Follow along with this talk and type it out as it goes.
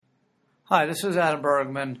Hi, this is Adam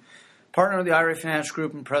Bergman, partner of the IRA Financial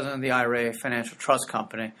Group and president of the IRA Financial Trust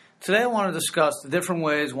Company. Today I want to discuss the different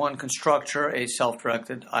ways one can structure a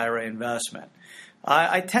self-directed IRA investment.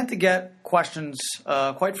 I tend to get questions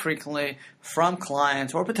quite frequently from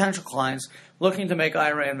clients or potential clients looking to make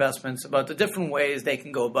IRA investments about the different ways they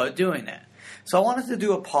can go about doing it. So I wanted to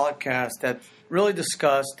do a podcast that really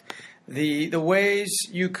discussed the ways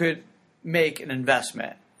you could make an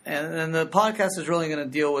investment. And the podcast is really going to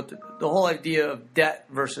deal with the whole idea of debt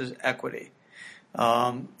versus equity.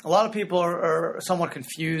 A lot of people are somewhat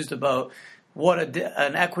confused about what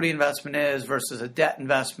an equity investment is versus a debt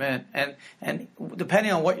investment. And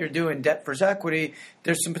depending on what you're doing, debt versus equity,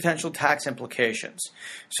 there's some potential tax implications.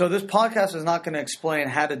 So this podcast is not going to explain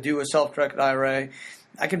how to do a self-directed IRA.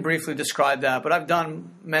 I can briefly describe that, but I've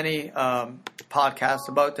done many podcasts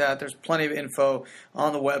about that. There's plenty of info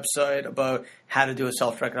on the website about how to do a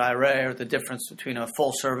self-directed IRA or the difference between a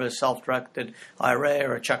full-service self-directed IRA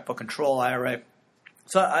or a checkbook control IRA.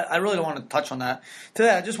 So I really don't want to touch on that.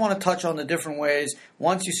 Today, I just want to touch on the different ways,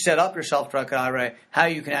 once you set up your self-directed IRA, how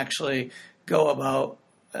you can actually go about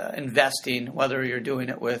investing, whether you're doing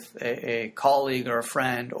it with a colleague or a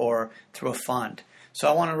friend or through a fund. So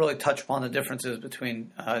I want to really touch upon the differences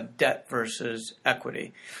between debt versus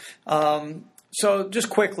equity. So just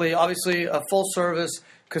quickly, obviously a full-service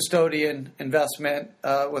custodian investment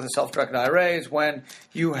with a self-directed IRA is when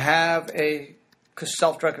you have a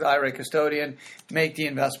self-directed IRA custodian make the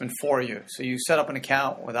investment for you. So you set up an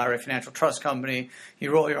account with IRA Financial Trust Company,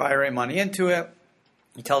 you roll your IRA money into it,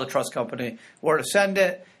 you tell the trust company where to send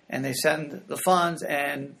it, and they send the funds,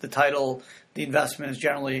 and the title, the investment is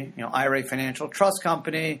generally, IRA Financial Trust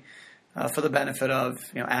Company for the benefit of,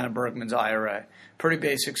 Anna Bergman's IRA. Pretty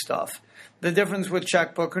basic stuff. The difference with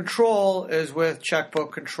checkbook control is with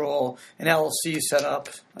checkbook control, an LLC set up,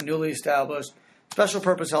 a newly established special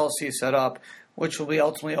purpose LLC set up, which will be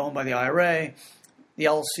ultimately owned by the IRA. The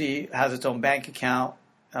LLC has its own bank account,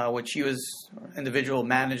 which you as an individual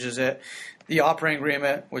manages it. The operating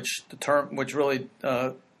agreement, which really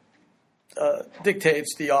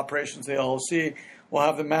dictates the operations of the LLC, will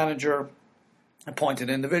have the manager appointed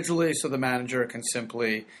individually, so the manager can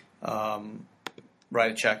simply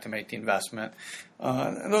write a check to make the investment.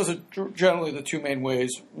 And those are generally the two main ways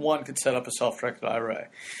one could set up a self-directed IRA.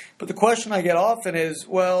 But the question I get often is,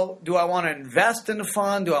 well, do I want to invest in the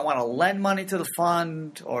fund? Do I want to lend money to the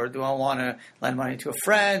fund? Or do I want to lend money to a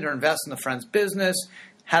friend or invest in the friend's business?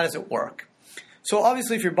 How does it work? So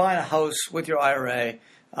obviously, if you're buying a house with your IRA,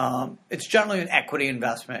 it's generally an equity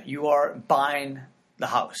investment. You are buying the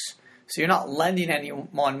house. So you're not lending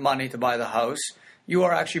anyone money to buy the house. You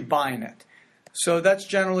are actually buying it. So that's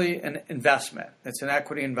generally an investment. It's an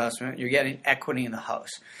equity investment. You're getting equity in the house.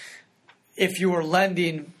 If you were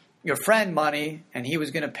lending your friend money and he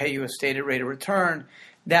was going to pay you a stated rate of return,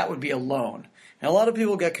 that would be a loan. And a lot of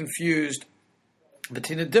people get confused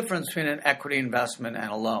between the difference between an equity investment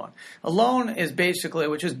and a loan. A loan is basically,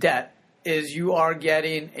 which is debt, is you are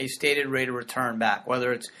getting a stated rate of return back,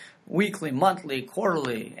 whether it's weekly, monthly,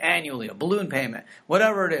 quarterly, annually, a balloon payment,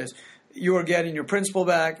 whatever it is, you are getting your principal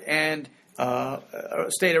back and a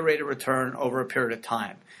stated rate of return over a period of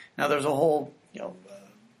time. Now, there's a whole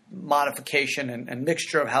modification and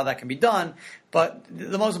mixture of how that can be done, but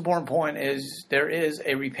the most important point is there is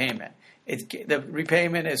a repayment. The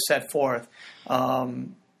repayment is set forth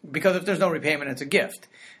because if there's no repayment, it's a gift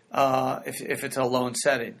if it's a loan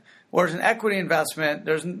setting. Whereas an equity investment,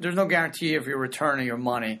 there's no guarantee of your return of your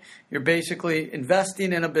money. You're basically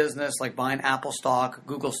investing in a business like buying Apple stock,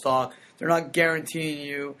 Google stock. They're not guaranteeing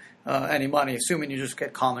you any money, assuming you just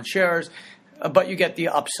get common shares, but you get the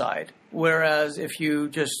upside. Whereas if you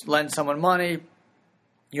just lend someone money,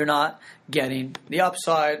 you're not getting the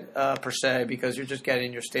upside per se because you're just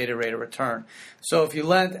getting your stated rate of return. So if you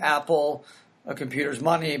lent Apple a computer's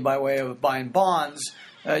money by way of buying bonds,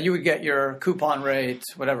 you would get your coupon rate,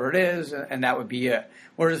 whatever it is, and that would be it.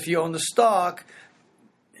 Whereas if you own the stock,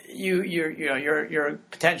 your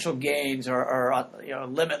potential gains are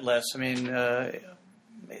limitless. I mean,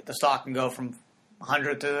 the stock can go from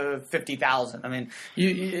 100 to 50,000. I mean,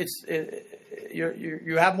 you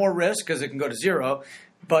have more risk because it can go to zero,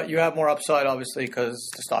 but you have more upside obviously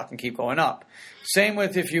because the stock can keep going up. Same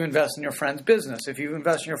with if you invest in your friend's business. If you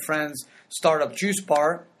invest in your friend's startup juice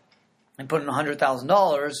bar and put in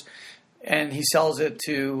 $100,000, and he sells it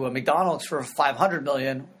to McDonald's for $500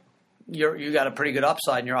 million, you got a pretty good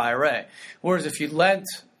upside in your IRA. Whereas if you lent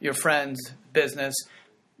your friend's business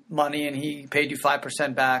money and he paid you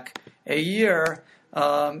 5% back a year,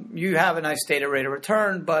 you have a nice stated rate of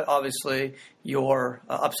return, but obviously your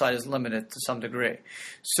upside is limited to some degree.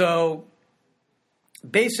 So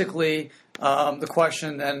basically, the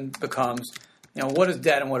question then becomes, what is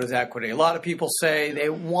debt and what is equity? A lot of people say they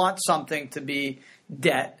want something to be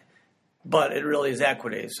debt, but it really is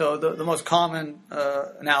equity. So the most common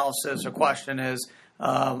analysis or question is,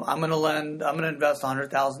 I'm going to invest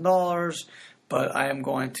 $100,000, but I am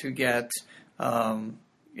going to get 20%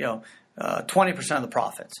 of the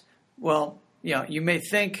profits. Well, you may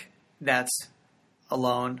think that's a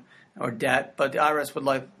loan or debt, but the IRS would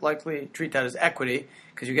likely treat that as equity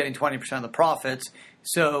because you're getting 20% of the profits.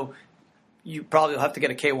 So you probably will have to get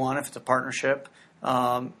a K-1 if it's a partnership.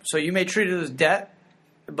 So you may treat it as debt,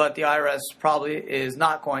 but the IRS probably is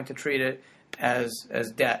not going to treat it as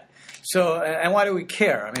debt. So, and why do we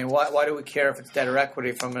care? I mean, why do we care if it's debt or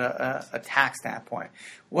equity from a tax standpoint?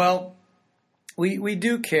 Well, we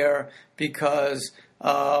do care because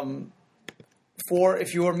if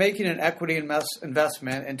you are making an equity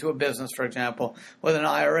investment into a business, for example, with an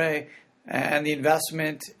IRA, and the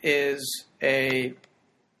investment is a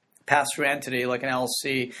pass-through entity like an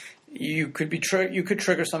LLC, you could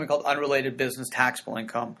trigger something called unrelated business taxable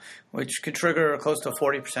income, which could trigger close to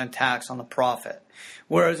 40% tax on the profit.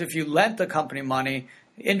 Whereas if you lent the company money,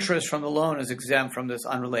 interest from the loan is exempt from this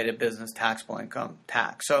unrelated business taxable income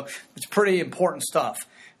tax. So it's pretty important stuff,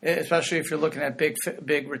 especially if you're looking at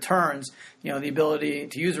big returns. The ability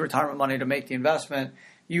to use the retirement money to make the investment,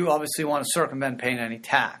 you obviously want to circumvent paying any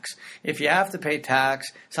tax. If you have to pay tax,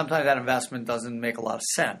 sometimes that investment doesn't make a lot of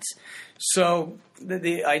sense. So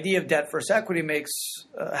the idea of debt versus equity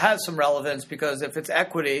has some relevance, because if it's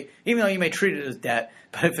equity, even though you may treat it as debt,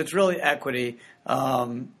 but if it's really equity,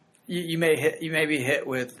 you may be hit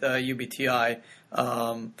with UBTI,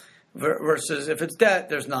 versus if it's debt,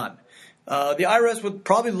 there's none. The IRS would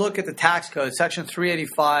probably look at the tax code. Section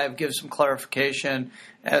 385 gives some clarification,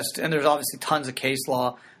 and there's obviously tons of case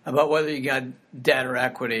law about whether you got debt or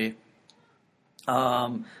equity.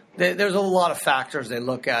 There's a lot of factors they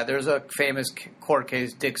look at. There's a famous court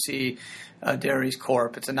case, Dixie Dairies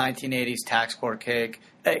Corp. It's a 1980s tax court case,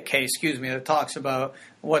 that talks about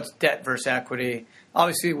what's debt versus equity.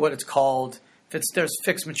 Obviously, what it's called. There's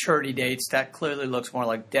fixed maturity dates, that clearly looks more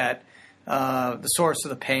like debt. The source of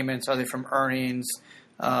the payments, are they from earnings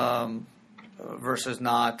versus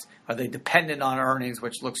not? Are they dependent on earnings,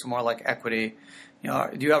 which looks more like equity?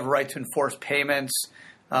 Do you have a right to enforce payments?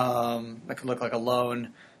 That could look like a loan.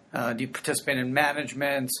 Do you participate in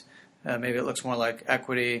management? Maybe it looks more like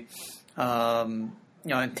equity.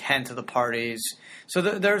 Intent of the parties. So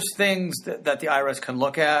there's things that the IRS can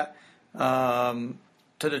look at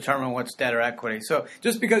to determine what's debt or equity. So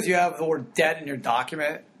just because you have the word debt in your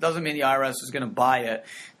document doesn't mean the IRS is going to buy it.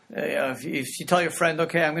 If you tell your friend,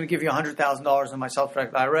 okay, I'm going to give you $100,000 in my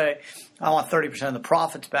self-directed IRA, I want 30% of the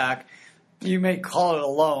profits back, you may call it a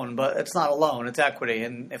loan, but it's not a loan, it's equity.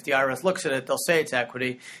 And if the IRS looks at it, they'll say it's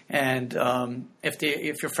equity. And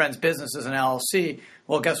if your friend's business is an LLC,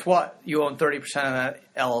 well, guess what? You own 30% of that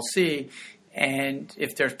LLC. And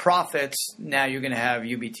if there's profits, now you're going to have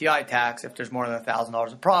UBTI tax if there's more than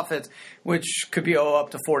 $1,000 of profits, which could be up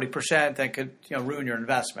to 40%. That could ruin your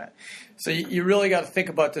investment. So you really got to think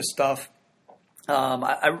about this stuff.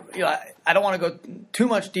 I don't want to go too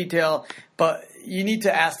much detail, but you need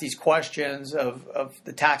to ask these questions of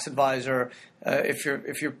the tax advisor. If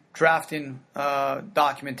you're drafting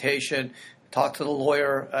documentation, talk to the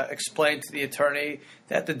lawyer, explain to the attorney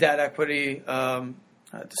that the debt equity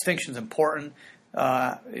distinction is important.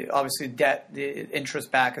 Obviously, debt, the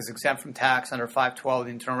interest back is exempt from tax under 512 of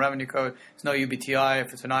the Internal Revenue Code. There's no UBTI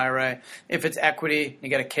if it's an IRA. If it's equity, you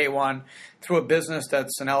get a K-1 through a business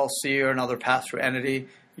that's an LLC or another pass-through entity.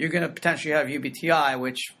 You're going to potentially have UBTI,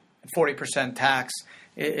 which 40% tax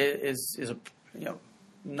is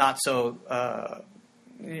not so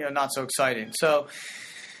exciting. So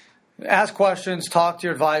ask questions, talk to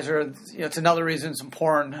your advisor. It's another reason it's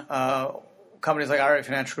important. Companies like IRA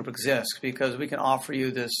Financial Group exist because we can offer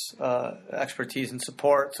you this expertise and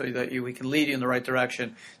support so that we can lead you in the right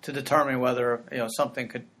direction to determine whether something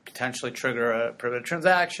could potentially trigger a prohibited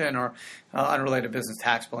transaction or unrelated business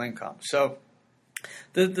taxable income. So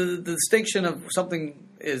the distinction of something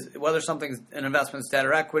is whether something's an investment, debt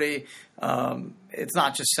or equity. It's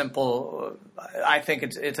not just simple. I think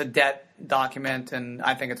it's a debt document, and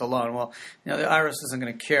I think it's a loan. Well, the IRS isn't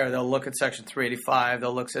going to care. They'll look at Section 385.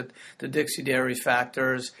 They'll look at the Dixie Dairies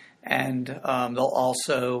factors, and they'll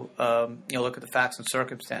also look at the facts and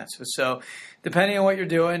circumstances. So, depending on what you're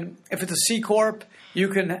doing, if it's a C corp, you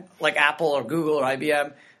can, like Apple or Google or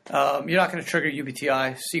IBM. You're not going to trigger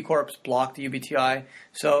UBTI. C corps block the UBTI,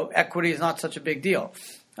 so equity is not such a big deal.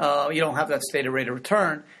 You don't have that stated rate of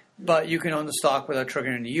return, but you can own the stock without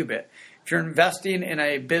triggering the UBIT. If you're investing in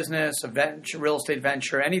a business, a venture, real estate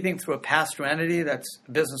venture, anything through a pass-through entity, that's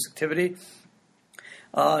business activity,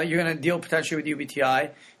 you're going to deal potentially with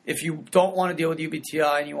UBTI. If you don't want to deal with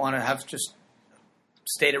UBTI and you want to have just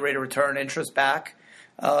stated rate of return interest back,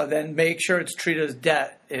 then make sure it's treated as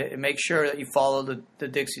debt. Make sure that you follow the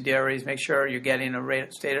Dixie Dairies. Make sure you're getting a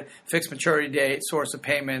rate stated fixed maturity date, source of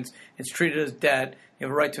payments. It's treated as debt. You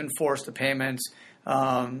have a right to enforce the payments.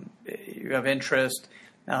 You have interest,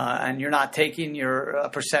 and you're not taking a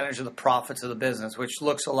percentage of the profits of the business, which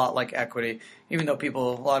looks a lot like equity, even though a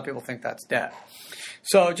lot of people think that's debt.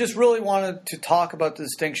 So just really wanted to talk about the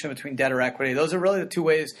distinction between debt or equity. Those are really the two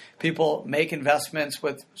ways people make investments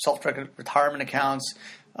with self-directed retirement accounts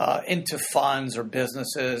into funds or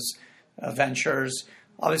businesses, ventures.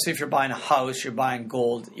 Obviously, if you're buying a house, you're buying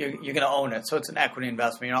gold, you're going to own it. So it's an equity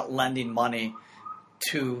investment. You're not lending money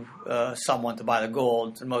to someone to buy the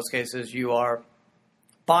gold. In most cases, you are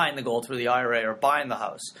buying the gold through the IRA or buying the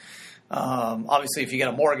house. Obviously, if you get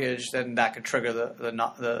a mortgage, then that could trigger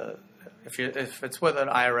if it's with an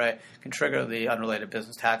IRA, can trigger the unrelated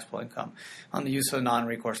business taxable income on the use of a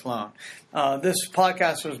non-recourse loan. This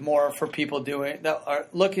podcast was more for people that are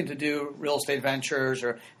looking to do real estate ventures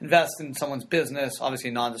or invest in someone's business,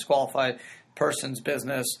 obviously non-disqualified person's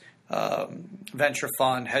business, venture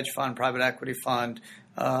fund, hedge fund, private equity fund.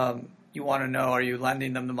 You want to know, are you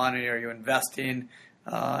lending them the money? Are you investing?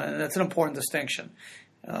 And that's an important distinction.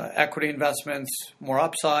 Equity investments, more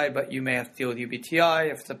upside, but you may have to deal with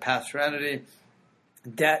UBTI if it's a pass-through entity.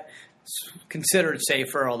 Debt is considered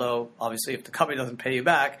safer, although obviously if the company doesn't pay you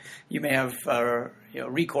back, you may have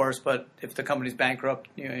recourse. But if the company's bankrupt,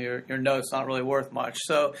 your note's not really worth much.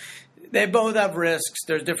 So they both have risks.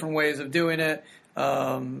 There's different ways of doing it.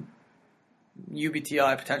 UBTI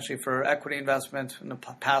potentially for equity investments and the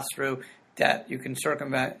pass-through. Debt, you can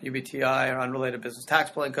circumvent UBTI or unrelated business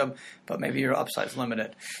taxable income, but maybe your upside is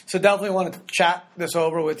limited. So definitely want to chat this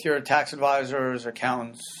over with your tax advisors,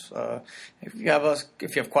 accountants. If you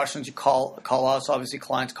have questions, you call us. Obviously,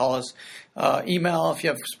 clients call us. Email if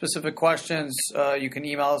you have specific questions. You can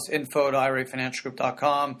email us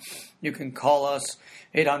info@irafinancialgroup.com. You can call us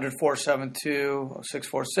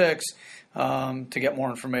 800-472-0646 to get more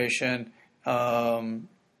information.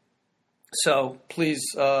 So please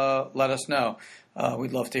let us know.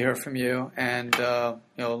 We'd love to hear from you, and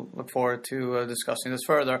look forward to discussing this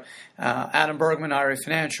further. Adam Bergman, IRA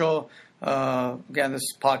Financial. Again,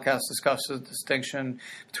 this podcast discusses the distinction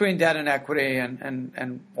between debt and equity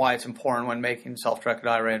and why it's important when making self-directed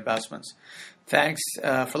IRA investments. Thanks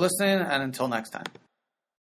for listening, and until next time.